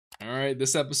right,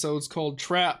 this episode's called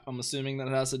Trap. I'm assuming that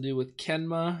it has to do with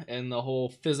Kenma and the whole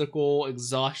physical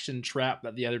exhaustion trap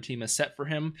that the other team has set for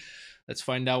him. Let's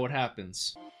find out what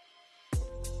happens.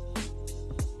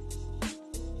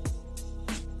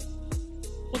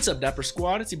 What's up, Dapper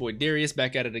Squad? It's your boy Darius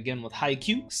back at it again with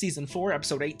Haikyuu, Season 4,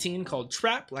 Episode 18, called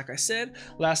Trap. Like I said,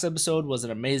 last episode was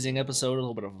an amazing episode, a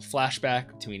little bit of a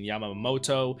flashback between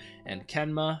Yamamoto and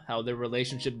Kenma, how their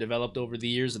relationship developed over the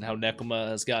years and how Nekoma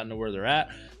has gotten to where they're at.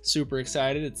 Super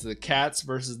excited. It's the cats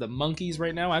versus the monkeys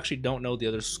right now. I actually don't know the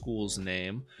other school's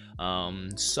name.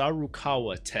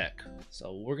 Sarukawa Tech.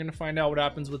 So we're going to find out what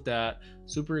happens with that.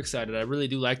 Super excited. I really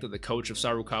do like that the coach of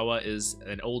Sarukawa is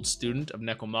an old student of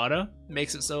Nekoma.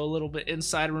 Makes it so a little bit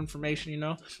insider information, you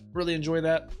know. Really enjoy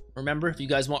that. Remember, if you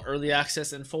guys want early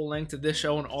access and full length to this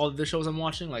show and all of the shows I'm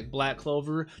watching, like Black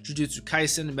Clover, Jujutsu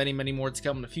Kaisen, and many, many more to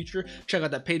come in the future, check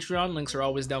out that Patreon. Links are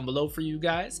always down below for you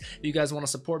guys. If you guys want to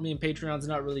support me, and Patreon's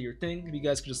not really your thing, if you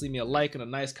guys could just leave me a like and a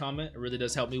nice comment, it really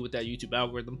does help me with that YouTube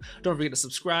algorithm. Don't forget to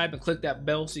subscribe and click that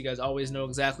bell so you guys always know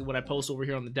exactly what I post over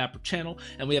here on the Dapper channel.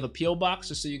 And we have a P.O. box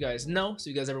just so you guys know. So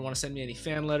you guys ever want to send me any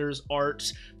fan letters,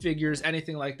 art, figures,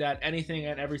 anything like that, anything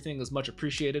and everything is much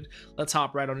appreciated. Let's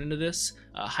hop right on into this.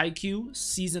 Haikyuu,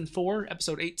 Season 4,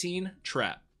 Episode 18,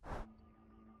 Trap.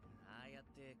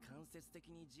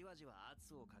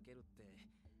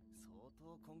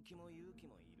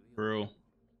 Bro.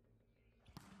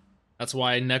 That's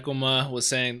why Nekoma was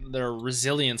saying their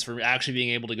resilience for actually being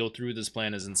able to go through this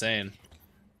plan is insane.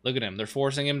 Look at him. They're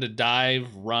forcing him to dive,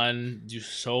 run, do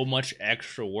so much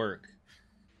extra work.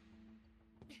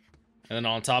 And then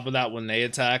on top of that, when they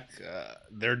attack,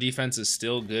 their defense is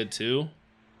still good too.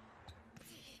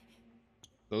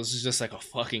 This is just like a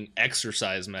fucking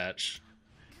exercise match.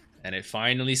 And it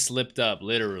finally slipped up,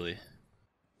 literally.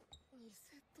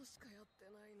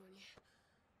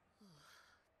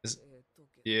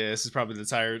 Yeah, this is probably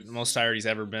the most tired he's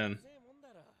ever been.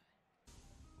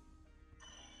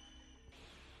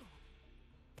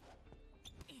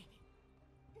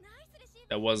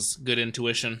 That was good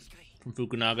intuition from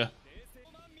Fukunaga.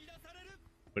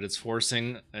 But it's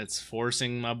forcing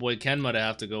my boy Kenma to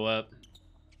have to go up.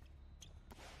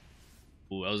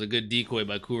 Ooh, that was a good decoy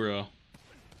by Kuro.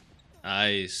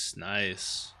 Nice,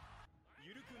 nice.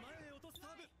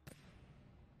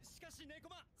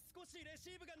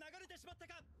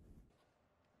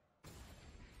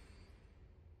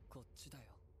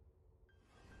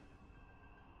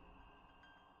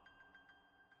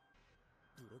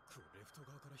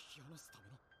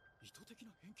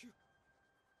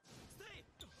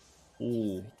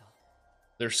 Ooh,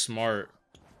 they're smart.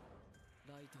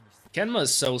 Kenma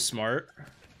is so smart.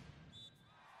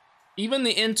 Even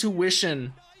the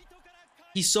intuition,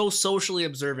 he's so socially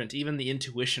observant. Even the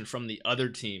intuition from the other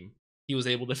team, he was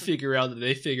able to figure out that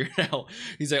they figured out.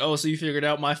 He's like, oh, so you figured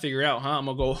out my figure out, huh? I'm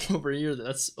gonna go over here.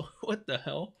 That's what the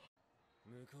hell?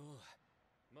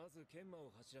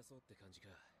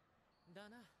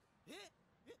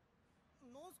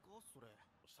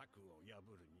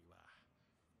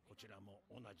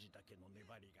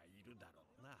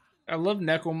 I love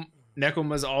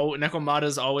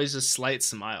Nekomata's always a slight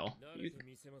smile.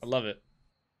 I love it.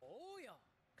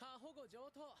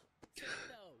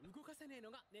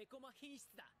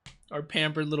 Our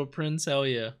pampered little prince, hell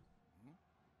yeah.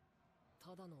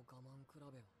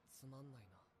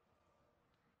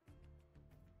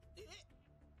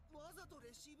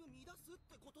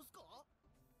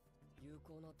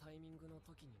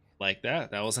 Like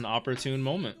that. That was an opportune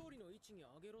moment.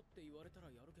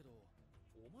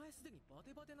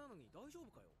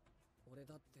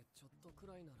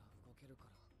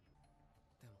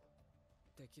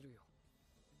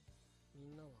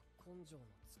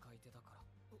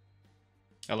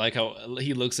 I like how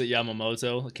he looks at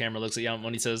Yamamoto. The camera looks at Yamamoto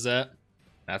when he says that.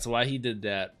 That's why he did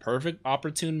that. Perfect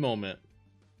opportune moment.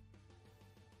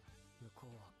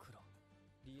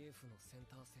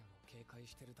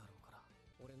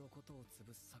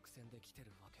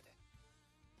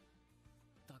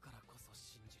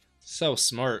 So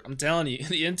smart. I'm telling you,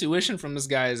 the intuition from this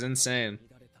guy is insane.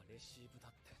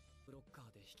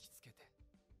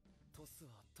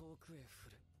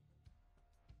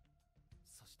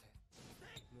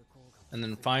 And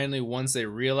then finally, once they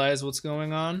realize what's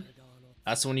going on,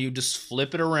 that's when you just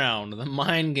flip it around. The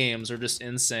mind games are just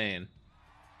insane.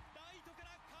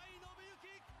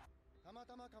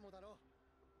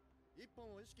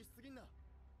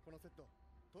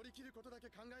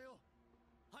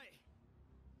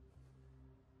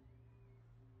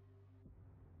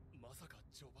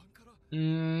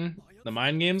 The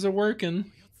mind games are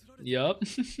working. Yup.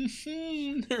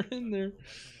 They're in there.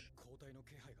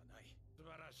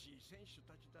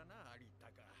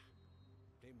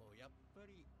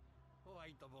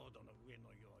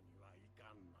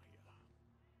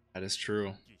 That is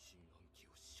true.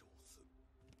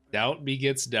 Doubt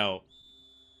begets doubt.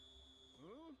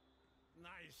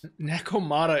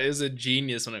 Nekomata is a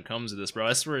genius when it comes to this, bro.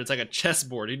 I swear it's like a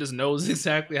chessboard. He just knows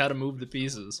exactly how to move the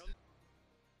pieces.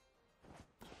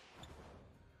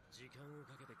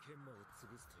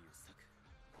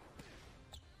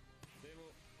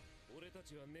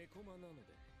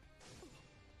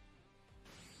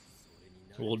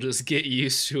 We'll just get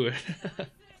used to it.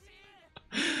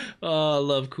 Oh, I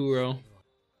love Kuro.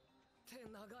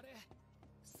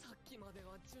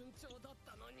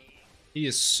 He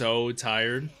is so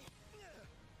tired.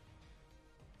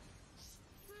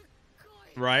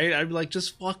 Right? I'd be like,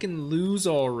 just fucking lose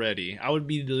already. I would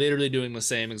be literally doing the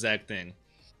same exact thing.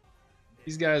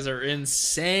 These guys are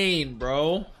insane,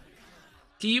 bro.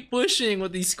 Keep pushing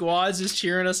with these squads just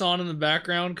cheering us on in the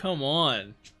background. Come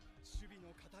on.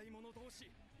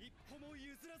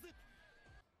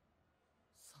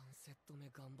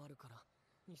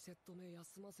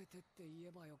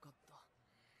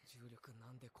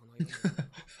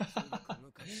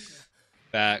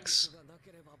 Facts.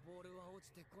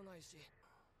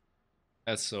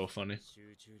 That's so funny.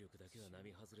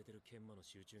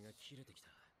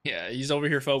 Yeah, he's over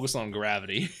here focused on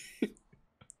gravity.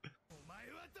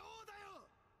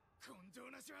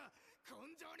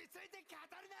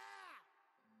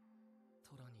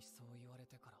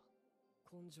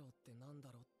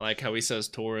 I like how he says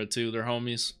Tora too, they're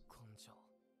homies.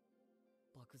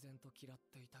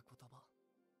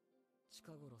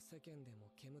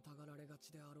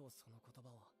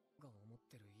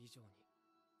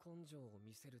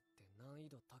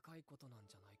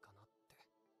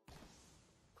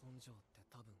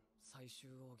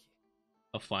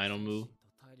 A final move.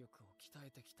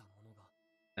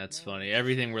 That's funny.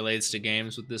 Everything relates to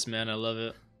games with this man. I love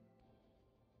it.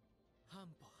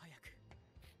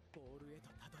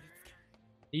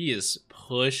 He is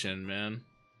pushing, man.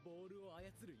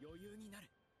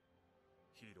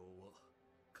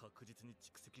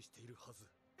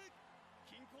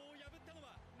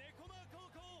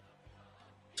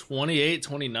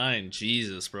 28-29.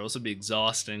 Jesus, bro. This would be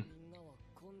exhausting.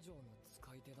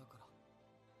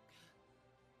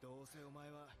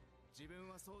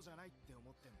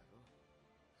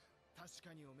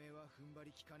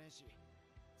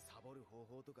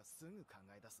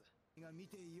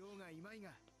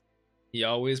 He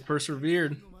always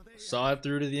persevered. Saw it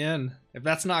through to the end. If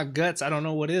that's not guts, I don't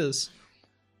know what is.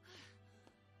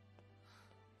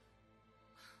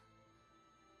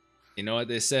 You know what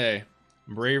they say?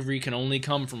 Bravery can only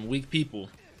come from weak people.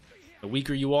 The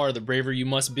weaker you are, the braver you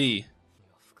must be.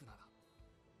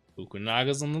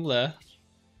 Fukunaga's on the left.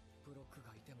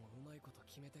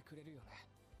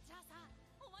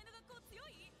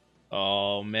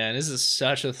 Oh man, this is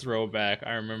such a throwback.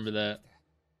 I remember that.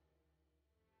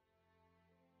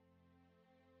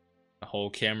 A whole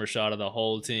camera shot of the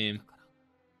whole team.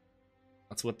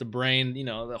 That's what the brain, you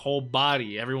know, the whole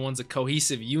body. Everyone's a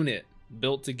cohesive unit.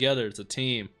 Built together. It's a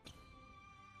team.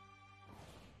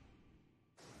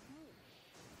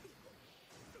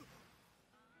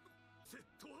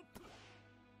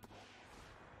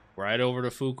 Right over to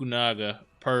Fukunaga.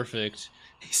 Perfect.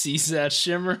 He sees that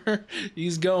shimmer.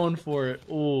 He's going for it.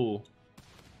 Ooh.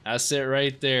 That's it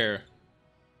right there.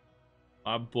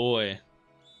 My boy.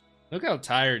 Look how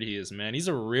tired he is, man. He's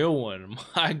a real one.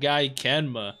 My guy,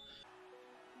 Kenma.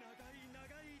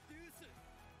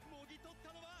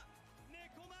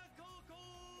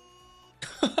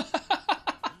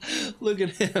 Look at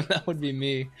him. That would be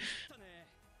me.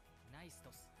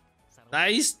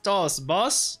 Nice toss,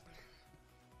 boss.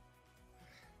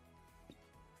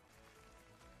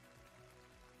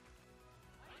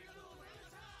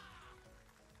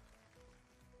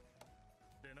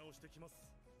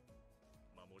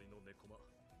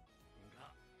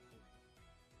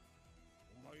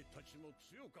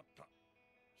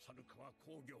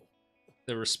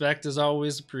 The respect is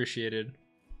always appreciated.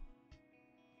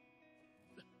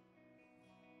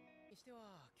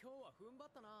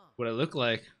 What it looked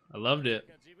like. I loved it.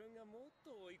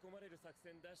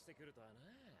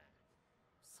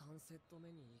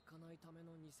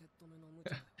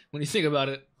 When you think about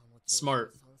it,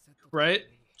 smart. Right?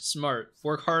 Smart.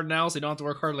 Work hard now so you don't have to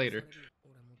work hard later.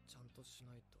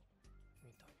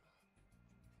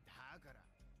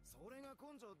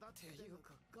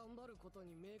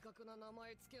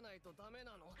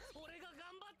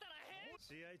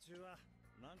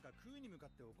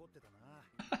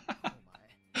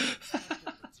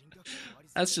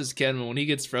 That's just Kenma. When he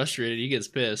gets frustrated, he gets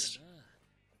pissed.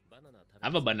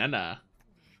 Have a banana.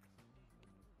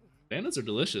 Bandits are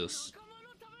delicious.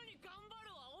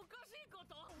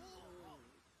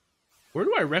 Where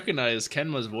do I recognize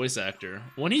Kenma's voice actor?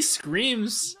 When he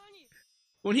screams,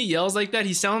 when he yells like that,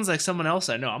 he sounds like someone else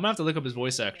I know. I'm gonna have to look up his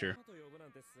voice actor.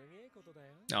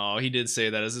 Oh, he did say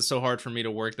that. Is it so hard for me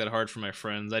to work that hard for my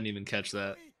friends? I didn't even catch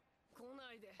that.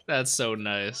 That's so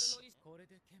nice.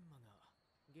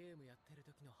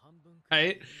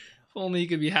 Right? If only he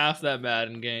could be half that bad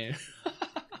in game.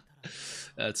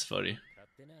 That's funny.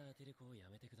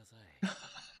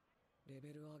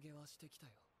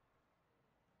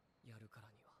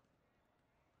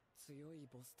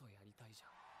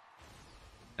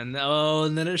 And oh,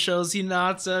 and then it shows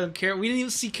Hinata and we didn't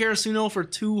even see Karasuno for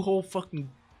 2 whole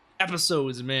fucking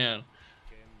episodes, man.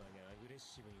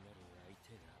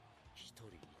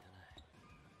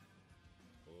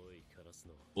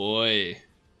 Boy.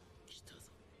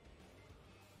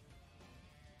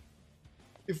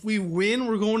 If we win,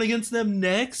 we're going against them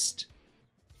next?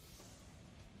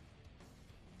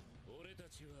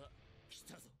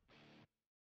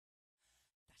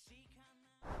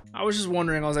 I was just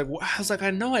wondering, I was like,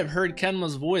 I know I've heard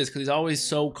Kenma's voice because he's always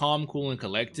so calm, cool, and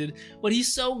collected, but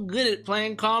he's so good at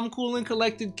playing calm, cool, and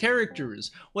collected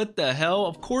characters. What the hell?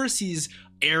 Of course he's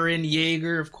Eren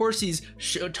Yeager, of course he's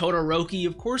Todoroki,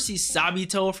 of course he's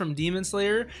Sabito from Demon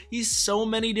Slayer. He's so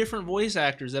many different voice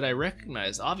actors that I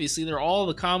recognize. Obviously, they're all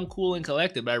the calm, cool, and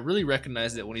collected, but I really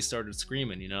recognized it when he started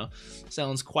screaming, you know?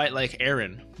 Sounds quite like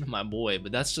Eren, my boy,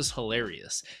 but that's just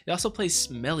hilarious. He also plays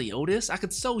Smelly Otis. I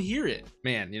could so hear it.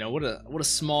 Man, you know, what a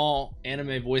small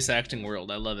anime voice acting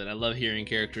world. I love it. I love hearing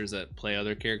characters that play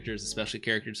other characters, especially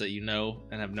characters that you know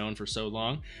and have known for so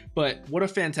long. But what a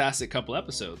fantastic couple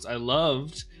episodes. I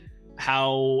loved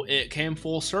how it came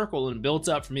full circle and built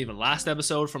up from even last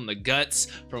episode, from the guts,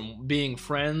 from being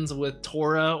friends with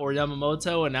Tora or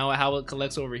Yamamoto, and now how it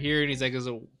collects over here. And he's like, is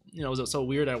it so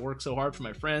weird I work so hard for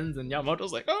my friends? And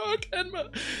Yamamoto's like, oh,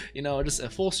 Kenma. You know, just a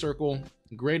full circle.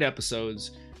 Great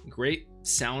episodes, great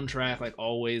soundtrack like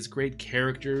always, great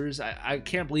characters. I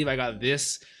can't believe I got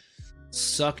this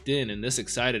sucked in and this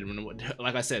excited when,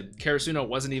 like I said, Karasuno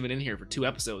wasn't even in here for 2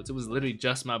 episodes. It was literally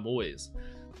just my boys.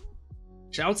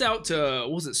 Shouts out to,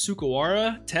 what was it,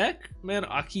 Sarukawa Tech, man,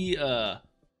 Aki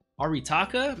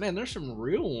Aritaka, man, there's some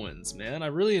real ones, man. I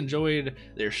really enjoyed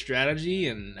their strategy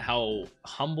and how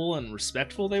humble and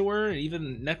respectful they were. And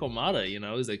even Nekoma, you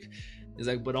know, he's like,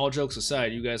 but all jokes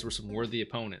aside, you guys were some worthy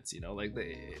opponents, you know, like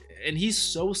and he's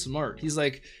so smart. He's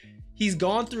like, he's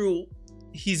gone through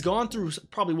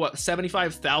probably what,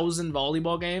 75,000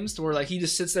 volleyball games, to where like he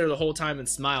just sits there the whole time and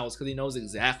smiles because he knows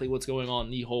exactly what's going on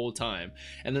the whole time.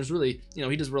 And there's really, you know,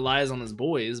 he just relies on his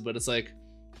boys, but it's like,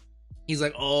 he's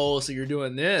like, oh, so you're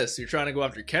doing this, you're trying to go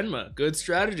after Kenma, good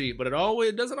strategy, but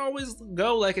it doesn't always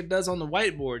go like it does on the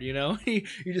whiteboard, you know.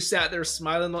 You just sat there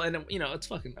smiling, and you know, it's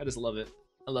fucking, I just love it.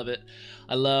 I love it.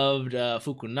 I loved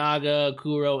Fukunaga,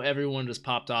 Kuro, everyone just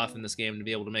popped off in this game to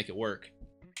be able to make it work.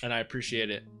 And I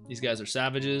appreciate it. These guys are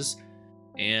savages.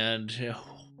 And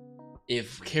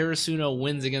if Karasuno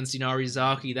wins against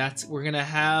Inarizaki, we're gonna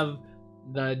have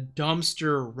the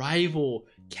dumpster rival,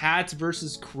 cats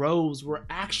versus crows. We're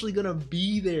actually gonna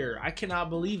be there. I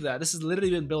cannot believe that. This has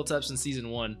literally been built up since season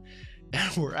 1,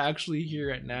 and we're actually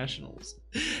here at Nationals.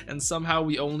 And somehow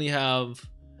we only have,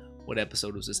 what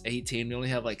episode was this? 18. We only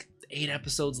have like 8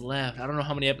 episodes left. I don't know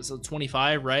how many episodes.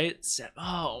 25, right?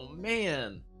 Oh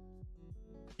man.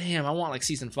 Damn, I want like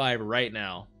season 5 right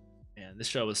now. Man, this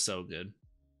show is so good.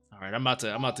 All right, I'm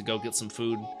about to go get some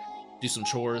food, do some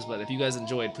chores. But if you guys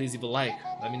enjoyed, please leave a like.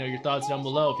 Let me know your thoughts down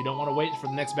below. If you don't want to wait for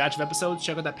the next batch of episodes,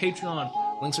 check out that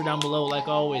Patreon. Links are down below, like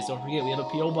always. Don't forget, we have a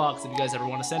PO box if you guys ever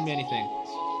want to send me anything.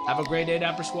 Have a great day,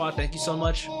 Dapper Squad. Thank you so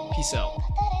much. Peace out.